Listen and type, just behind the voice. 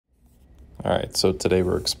All right, so today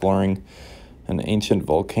we're exploring an ancient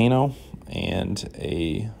volcano and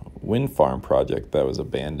a wind farm project that was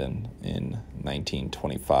abandoned in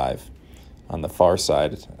 1925. On the far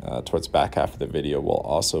side, towards the back half of the video, we'll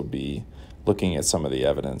also be looking at some of the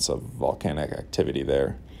evidence of volcanic activity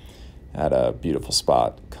there at a beautiful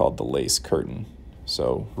spot called the Lace Curtain.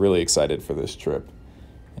 So really excited for this trip,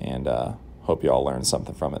 and hope you all learned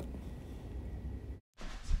something from it.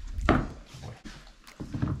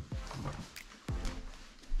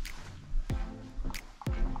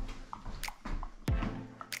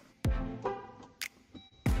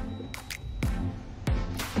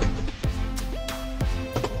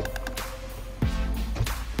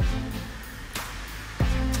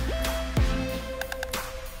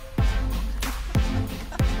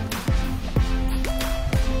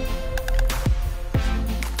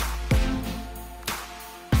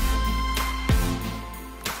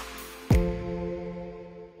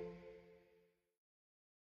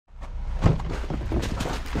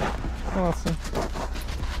 Awesome.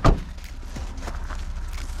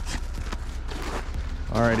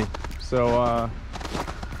 Alrighty, so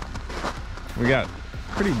we got a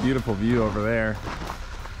pretty beautiful view over there.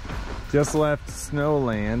 Just left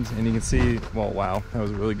Snowland, and you can see, well, wow, that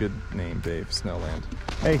was a really good name, Dave, Snowland.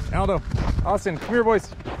 Hey, Aldo, Austin, come here,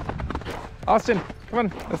 boys. Austin, come on,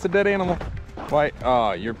 that's a dead animal. Why?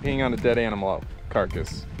 Oh, you're peeing on a dead animal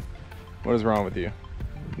carcass. What is wrong with you?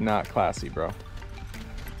 Not classy, bro.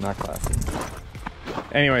 Not classy.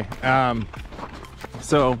 Anyway,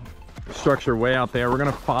 so structure way out there. We're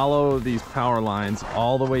gonna follow these power lines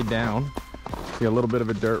all the way down. See a little bit of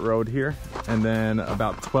a dirt road here, and then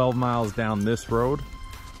about 12 miles down this road,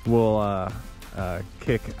 we'll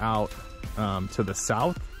kick out to the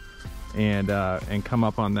south and come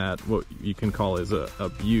up on that what you can call is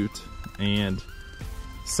a butte. And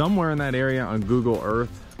somewhere in that area on Google Earth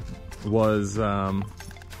was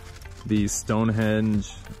these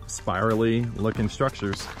Stonehenge spirally looking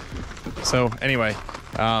structures. So anyway,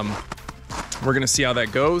 we're gonna see how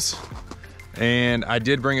that goes. And I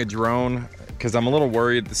did bring a drone because I'm a little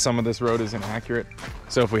worried that some of this road isn't accurate.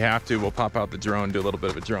 So if we have to, we'll pop out the drone, do a little bit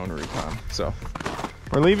of a drone recon. So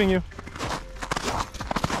we're leaving you.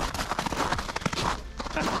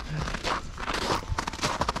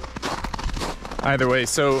 Either way,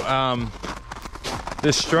 so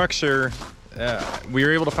this structure, we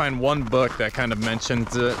were able to find one book that kind of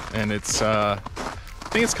mentions it, and it's I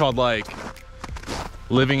think it's called like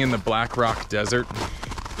Living in the Black Rock Desert.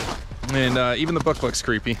 And even the book looks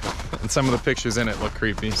creepy, and some of the pictures in it look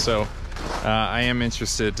creepy. So I am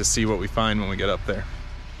interested to see what we find when we get up there.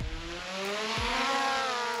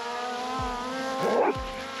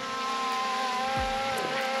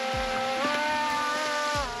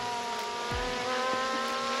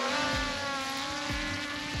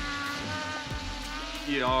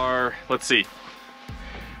 We are, let's see,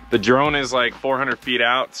 the drone is like 400 feet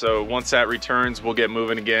out, so once that returns we'll get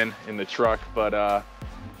moving again in the truck. But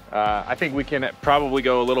I think we can probably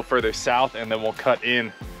go a little further south, and then we'll cut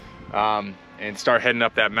in and start heading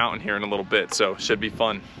up that mountain here in a little bit, so should be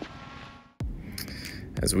fun.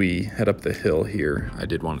 As we head up the hill here, I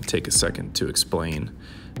did want to take a second to explain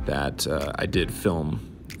that I did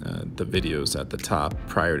film the videos at the top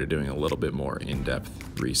prior to doing a little bit more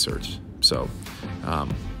in-depth research. So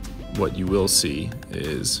what you will see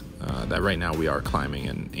is that right now we are climbing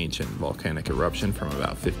an ancient volcanic eruption from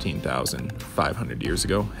about 15,500 years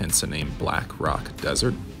ago, hence the name Black Rock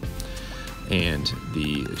Desert. And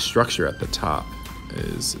the structure at the top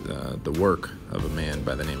is the work of a man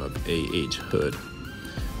by the name of A.H. Hood,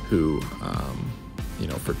 who, you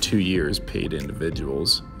know, for 2 years paid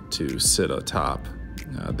individuals to sit atop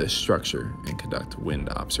this structure and conduct wind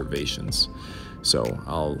observations. So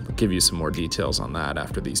I'll give you some more details on that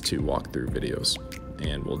after these two walkthrough videos,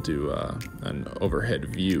 and we'll do an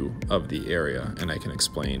overhead view of the area, and I can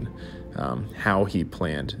explain how he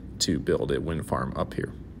planned to build a wind farm up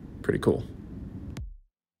here. Pretty cool.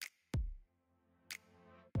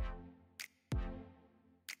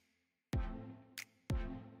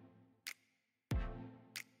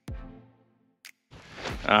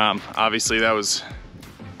 Obviously that was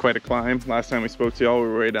quite a climb. Last time we spoke to y'all, we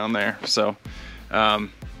were way down there. So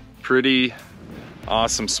pretty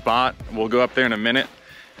awesome spot. We'll go up there in a minute.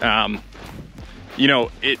 You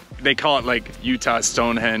know, they call it like Utah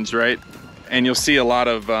Stonehenge, right? And you'll see a lot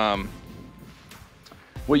of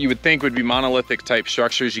what you would think would be monolithic type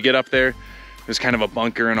structures. You get up there, there's kind of a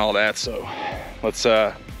bunker and all that. So let's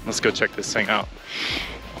go check this thing out.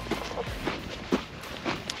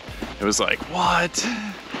 It was like, what?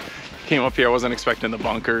 Came up here, I wasn't expecting the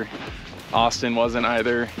bunker. Austin wasn't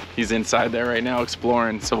either. He's inside there right now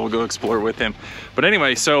exploring, so we'll go explore with him. But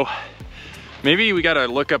anyway, so maybe we gotta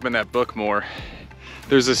look up in that book more.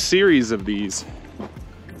 There's a series of these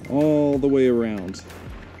all the way around.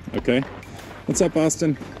 Okay, what's up,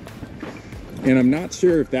 Austin? And I'm not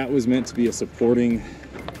sure if that was meant to be a supporting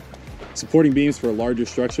beams for a larger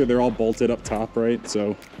structure. They're all bolted up top, right?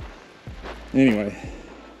 So anyway,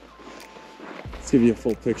 let's give you a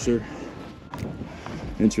full picture.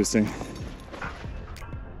 Interesting.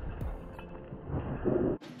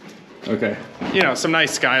 Okay, you know, some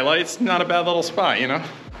nice skylights, not a bad little spot, you know?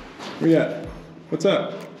 Where you at? What's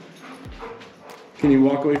up? Can you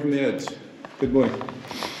walk away from the edge? Good boy.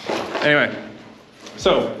 Anyway,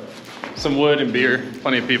 so some wood and beer,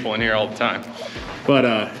 plenty of people in here all the time. But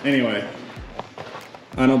anyway,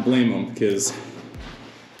 I don't blame them, because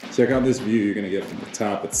check out this view you're gonna get from the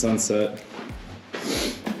top at sunset.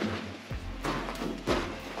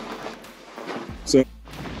 So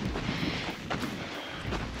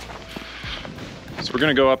we're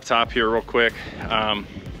gonna go up top here real quick,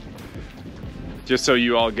 just so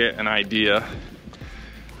you all get an idea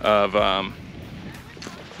of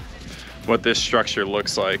what this structure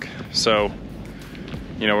looks like. So,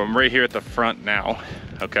 you know, I'm right here at the front now,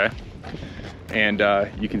 okay? And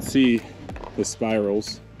you can see the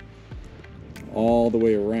spirals all the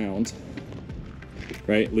way around,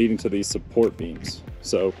 right? Leading to these support beams.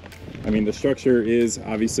 So, I mean, the structure is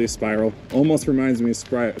obviously a spiral. Almost reminds me of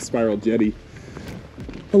spiral jetty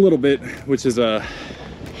a little bit, which is a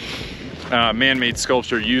man-made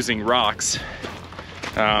sculpture using rocks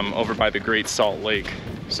over by the Great Salt Lake.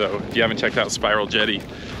 So if you haven't checked out Spiral Jetty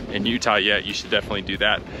in Utah yet, you should definitely do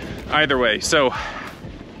that. Either way, so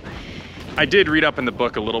I did read up in the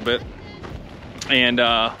book a little bit, and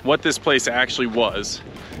what this place actually was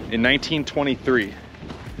in 1923.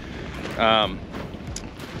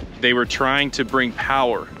 They were trying to bring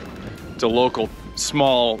power to local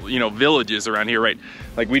small, you know, villages around here, right?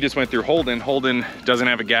 Like we just went through Holden. Holden doesn't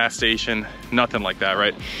have a gas station, nothing like that,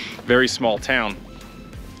 right? Very small town.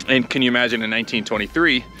 And can you imagine in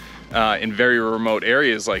 1923, in very remote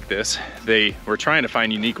areas like this, they were trying to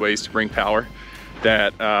find unique ways to bring power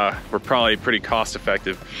that were probably pretty cost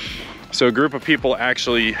effective. So a group of people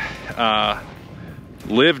actually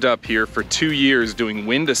lived up here for 2 years doing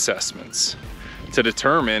wind assessments to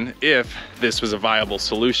determine if this was a viable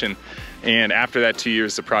solution. And after that 2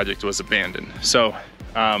 years, the project was abandoned. So,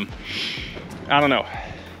 I don't know.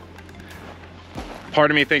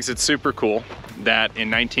 Part of me thinks it's super cool that in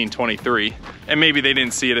 1923, and maybe they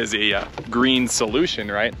didn't see it as a green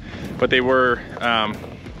solution, right? But they were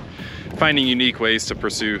finding unique ways to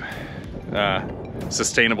pursue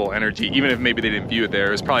sustainable energy, even if maybe they didn't view it there.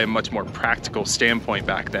 It was probably a much more practical standpoint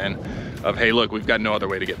back then of, hey, look, we've got no other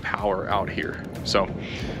way to get power out here. So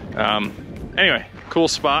anyway, cool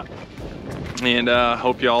spot. And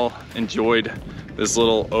hope y'all enjoyed this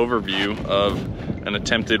little overview of an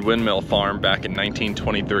attempted windmill farm back in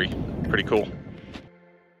 1923. Pretty cool.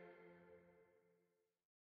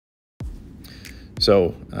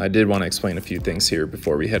 So I did want to explain a few things here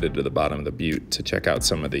before we headed to the bottom of the butte to check out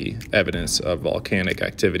some of the evidence of volcanic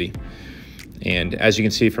activity. And as you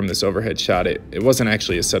can see from this overhead shot, it wasn't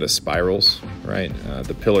actually a set of spirals, right?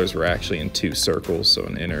 The pillars were actually in 2 circles, so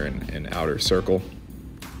an inner and an outer circle.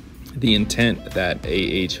 The intent that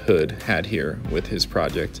A.H. Hood had here with his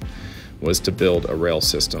project was to build a rail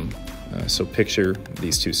system. So picture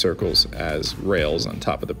these 2 circles as rails on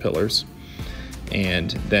top of the pillars.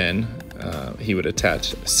 And then he would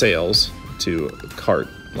attach sails to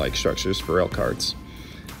cart-like structures for rail carts.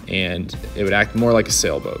 And it would act more like a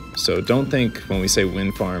sailboat. So don't think when we say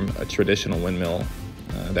wind farm, a traditional windmill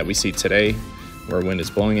that we see today, where wind is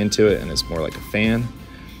blowing into it and it's more like a fan.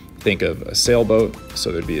 Think of a sailboat.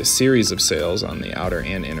 So there'd be a series of sails on the outer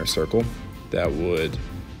and inner circle that would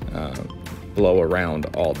blow around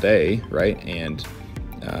all day, right? And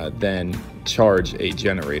then charge a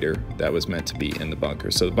generator that was meant to be in the bunker.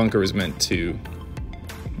 So the bunker was meant to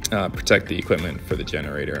protect the equipment for the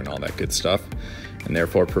generator and all that good stuff, and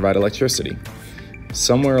therefore provide electricity.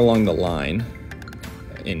 Somewhere along the line,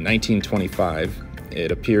 in 1925,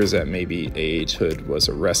 it appears that maybe A.H. Hood was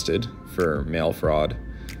arrested for mail fraud,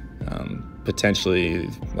 potentially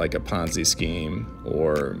like a Ponzi scheme,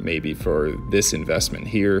 or maybe for this investment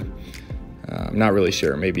here. I'm not really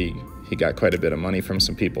sure. Maybe he got quite a bit of money from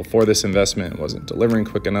some people for this investment, wasn't delivering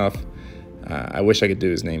quick enough. I wish I could do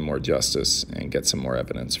his name more justice and get some more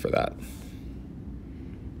evidence for that.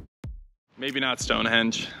 Maybe not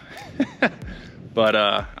Stonehenge,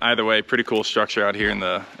 but either way, pretty cool structure out here in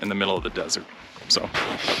the middle of the desert. So.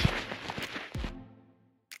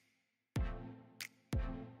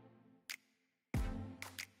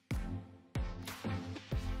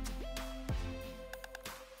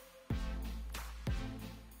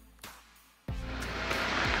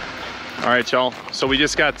 All right, y'all. So we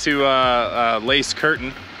just got to Lace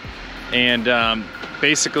Curtain, and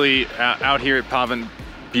basically out here at Pavin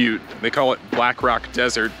Butte, they call it Black Rock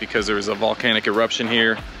Desert because there was a volcanic eruption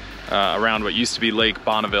here around what used to be Lake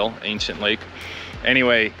Bonneville, ancient lake.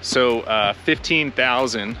 Anyway, so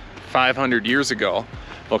 15,500 years ago,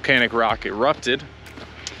 volcanic rock erupted,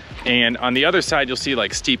 and on the other side you'll see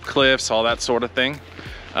like steep cliffs, all that sort of thing.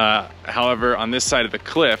 However, on this side of the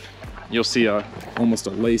cliff, you'll see almost a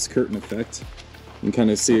lace curtain effect. You can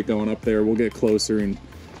kind of see it going up there. We'll get closer and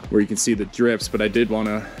where you can see the drips, but I did want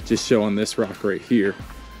to just show on this rock right here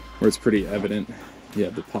where it's pretty evident. You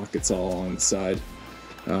have the pockets all on the side.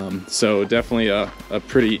 So definitely a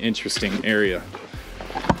pretty interesting area.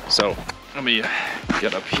 So let me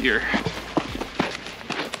get up here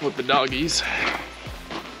with the doggies.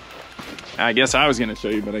 I guess I was gonna show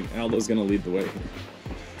you, but Aldo's gonna lead the way.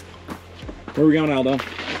 Where are we going, Aldo?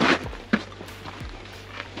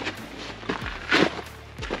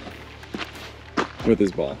 With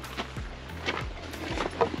his ball.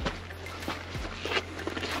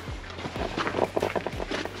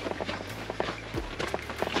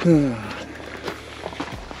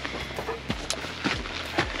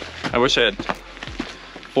 I wish I had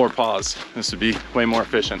 4 paws. This would be way more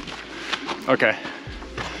efficient. Okay.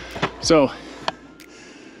 So,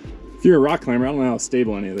 if you're a rock climber, I don't know how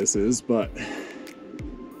stable any of this is, but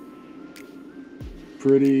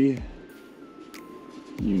pretty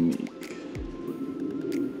unique.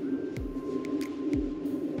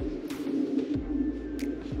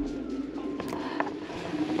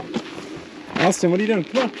 Austin, what are you doing?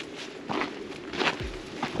 Come on.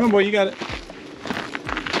 Come on, boy, you got it.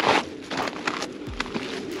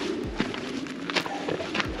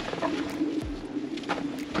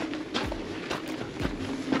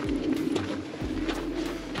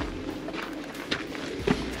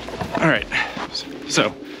 All right,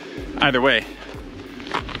 so either way,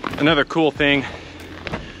 another cool thing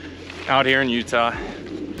out here in Utah,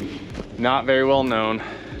 not very well known.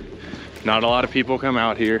 Not a lot of people come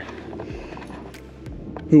out here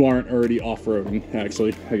who aren't already off-roading,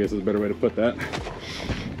 actually, I guess is a better way to put that.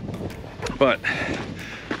 But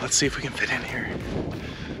let's see if we can fit in here.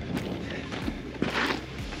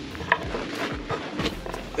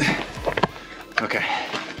 Okay.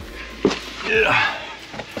 Yeah.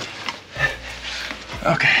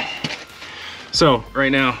 Okay. So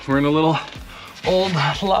right now we're in a little old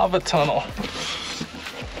lava tunnel.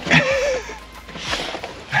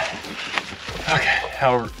 Okay,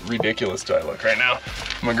 how ridiculous do I look right now?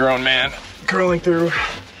 I'm a grown man crawling through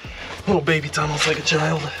little baby tunnels like a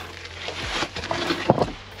child.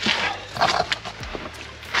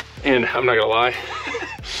 And I'm not gonna lie,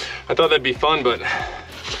 I thought that'd be fun, but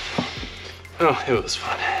oh, it was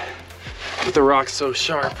fun. But the rock's so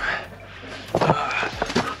sharp.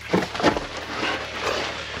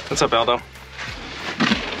 What's up, Aldo?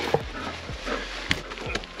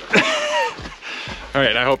 All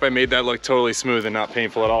right, I hope I made that look totally smooth and not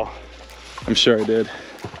painful at all. I'm sure I did.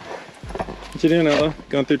 What you doing, Aldo?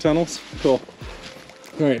 Going through tunnels? Cool.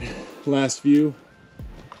 All right, last view.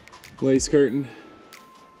 Lace curtain.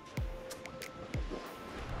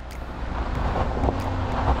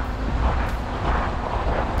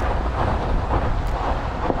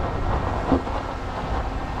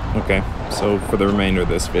 Okay, so for the remainder of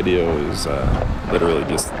this video is literally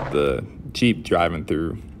just the Jeep driving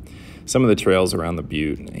through some of the trails around the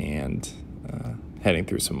butte and heading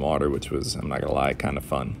through some water, which was, I'm not gonna lie, kind of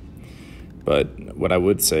fun. But what I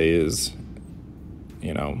would say is,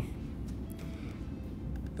 you know,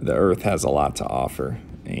 the earth has a lot to offer,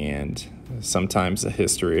 and sometimes the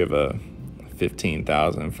history of a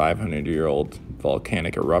 15,500-year-old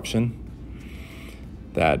volcanic eruption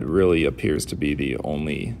that really appears to be the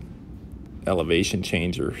only elevation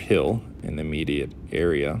change or hill in the immediate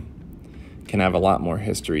area can have a lot more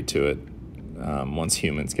history to it once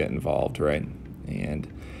humans get involved, right? And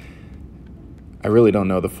I really don't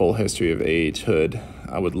know the full history of A.H. Hood.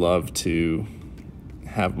 I would love to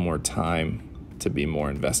have more time to be more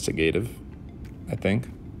investigative, I think,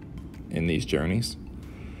 in these journeys.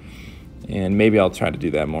 And maybe I'll try to do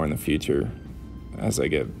that more in the future as I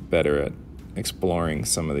get better at exploring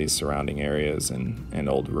some of these surrounding areas and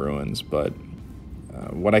old ruins. But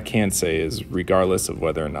what I can say is, regardless of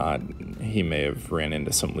whether or not he may have ran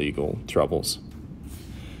into some legal troubles,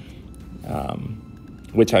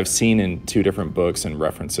 which I've seen in 2 different books and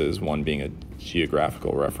references, one being a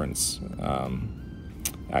geographical reference,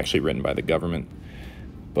 actually written by the government,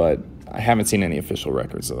 but I haven't seen any official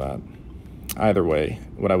records of that. Either way,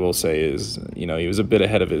 what I will say is, you know, he was a bit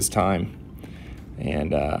ahead of his time,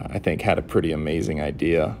 and I think had a pretty amazing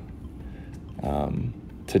idea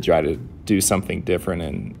to to try to do something different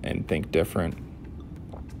and think different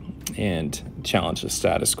and challenge the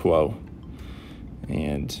status quo.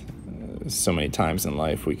 And so many times in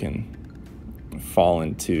life we can fall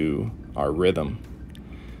into our rhythm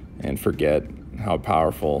and forget how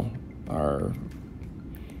powerful our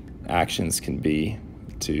actions can be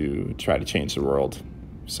to try to change the world.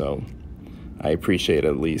 So I appreciate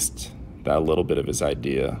at least that little bit of his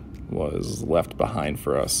idea was left behind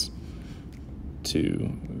for us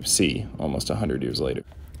to see almost 100 years later.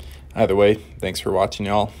 Either way, thanks for watching,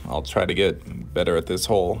 y'all. I'll try to get better at this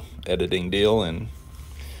whole editing deal and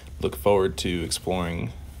look forward to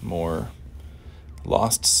exploring more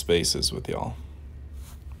lost spaces with y'all.